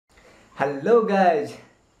Hello guys,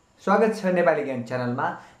 स्वागत छ नेपाली ज्ञान च्यानलमा।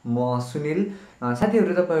 म सुनिल।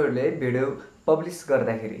 साथीहरू, तपाईहरुले भिडियो पब्लिस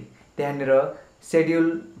गर्दाखेरि त्यहाँनिर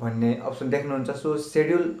शेड्युल भन्ने अप्सन देख्नुहुन्छ। सो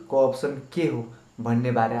शेड्युलको अप्सन के हो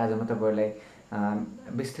भन्ने बारे आज म तपाईहरुलाई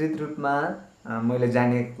विस्तृत रूपमा मैले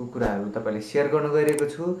जानेको कुराहरू तपाईलाई शेयर गर्न गइरहेको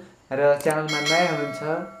छु। र च्यानलमा नयाँ हुनुहुन्छ,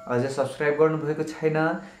 अझै सब्स्क्राइब गर्नुभएको छैन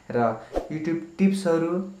र युट्युब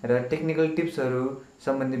टिप्सहरू र टेक्निकल टिप्सहरू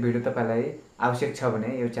सम्बन्धी भिडियो तपाईलाई आवश्यक छ भने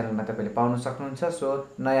यो च्यानलमा तपाईले पाउन सक्नुहुन्छ। सो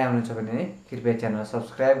नयाँ हुनुहुन्छ भने कृपया च्यानल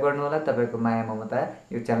सब्स्क्राइब गर्नुहोला। तपाईको माया ममता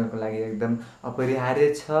यो च्यानलको लागि एकदम अपरिहार्य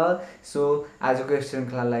छ। सो आजको यो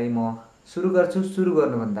श्रृङ्खलालाई म सुरु गर्छु। सुरु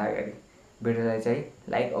गर्नुभन्दा अगाडि भिडियोलाई चाहिँ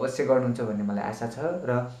लाइक अवश्य गर्नुहुन्छ भन्ने मलाई आशा छ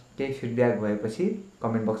र केही फिडब्याक भएपछि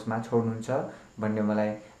कमेन्ट बक्समा छोड्नुहुन्छ भन्ने मलाई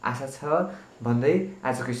आशा छ भन्दै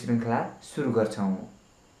आजको श्रृङ्खला सुरु गर्छौँ।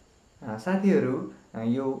 साथीहरू,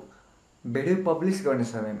 यो भिडियो पब्लिस गर्ने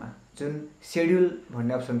समयमा जुन शेड्युल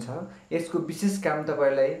भन्ने अप्सन छ, यसको विशेष काम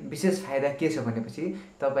तपाईलाई विशेष फाइदा के छ भनेपछि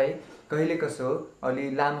तपाई कहिले कसो अलि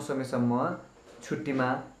लामो समयसम्म छुट्टीमा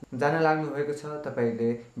जान लाग्नु भएको छ, तपाईले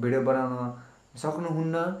भिडियो बनाउन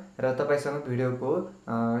सक्नुहुन्न र तपाईसँग भिडियोको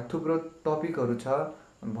थुप्रो टपिकहरू छ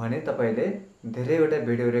भने तपाईले धेरैवटा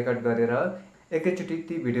भिडियो रेकर्ड गरेर एकैचोटि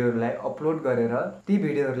ती भिडियोहरूलाई अपलोड गरेर ती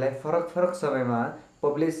भिडियोहरूलाई फरक समयमा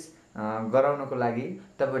पब्लिस गराउनको लागि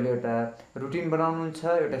तपाईले एउटा रुटिन बनाउनुहुन्छ,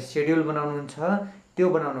 एउटा शेड्युल बनाउनुहुन्छ। त्यो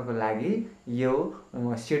बनाउनको लागि यो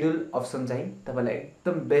शेड्युल अप्सन चाहिँ तपाईलाई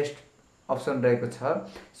एकदम बेस्ट अप्सन रहेको छ।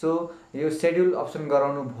 सो यो शेड्युल अप्सन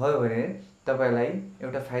गराउनु भयो भने तपाईलाई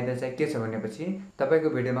एउटा फाइदा चाहिँ के छ भनेपछि तपाईको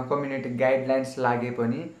भिडियोमा कम्युनिटी गाइडलाइन्स लागे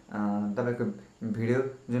पनि तपाईको भिडियो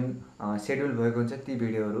जुन शेड्युल भएको हुन्छ ती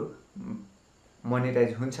भिडियोहरू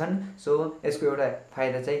मोनेटाइज हुन्छन्। सो यसको एउटा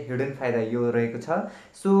फाइदा चाहिँ हिडन फाइदा यो रहेको छ।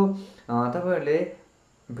 सो तपाईहरुले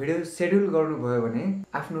भिडियो शेड्युल गर्नुभयो भने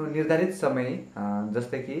आफ्नो निर्धारित समय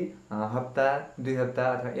जस्तै कि हप्ता, 2 हप्ता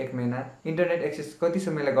अथवा 1 महिना इन्टरनेट एक्सेस कति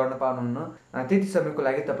समयलाई गर्न पाउनुहुन्न, त्यति समयको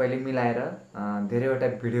लागि तपाईले मिलाएर धेरैवटा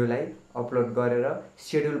भिडियोलाई अपलोड गरेर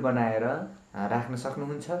शेड्युल बनाएर राख्न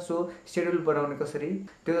सक्नुहुन्छ। सो शेड्युल बनाउने कसरी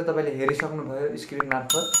त्यो त तपाईले हेरिसक्नुभयो स्क्रिन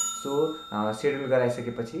मार्फत। सो शेड्युल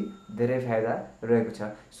गराइसकेपछि धेरै फाइदा रहेको छ।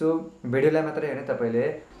 सो भिडियोलाई मात्रै हैन,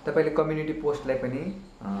 तपाईले कम्युनिटी पोस्टलाई पनि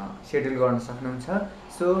शेड्युल गर्न सक्नुहुन्छ।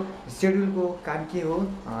 सो शेड्युलको काम के हो,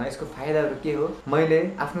 यसको फाइदाहरू के हो, मैले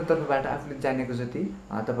आफ्नो तर्फबाट आफूले जानेको जति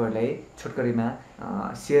तपाईहरुलाई छोटकरीमा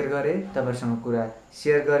शेयर गरे, तपाईहरुसँग कुरा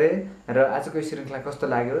शेयर गरे र आजको यो श्रृङ्खला कस्तो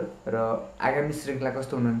लाग्यो र आगामी श्रृङ्खला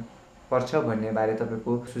कस्तो हुनु पर्छ भन्ने बारे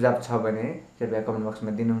तपाईको सुझाव छ भने कृपया कमेन्ट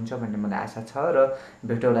बक्समा दिनुहुन्छ भन्ने मलाई आशा छ। र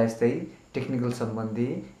भेटौँला यस्तै टेक्निकल सम्बन्धी,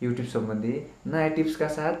 युट्युब सम्बन्धी नयाँ टिप्सका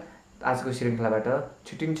साथ। आजको श्रृङ्खलाबाट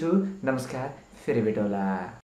छुट्टिन्छु। नमस्कार, फेरि भेटौँला।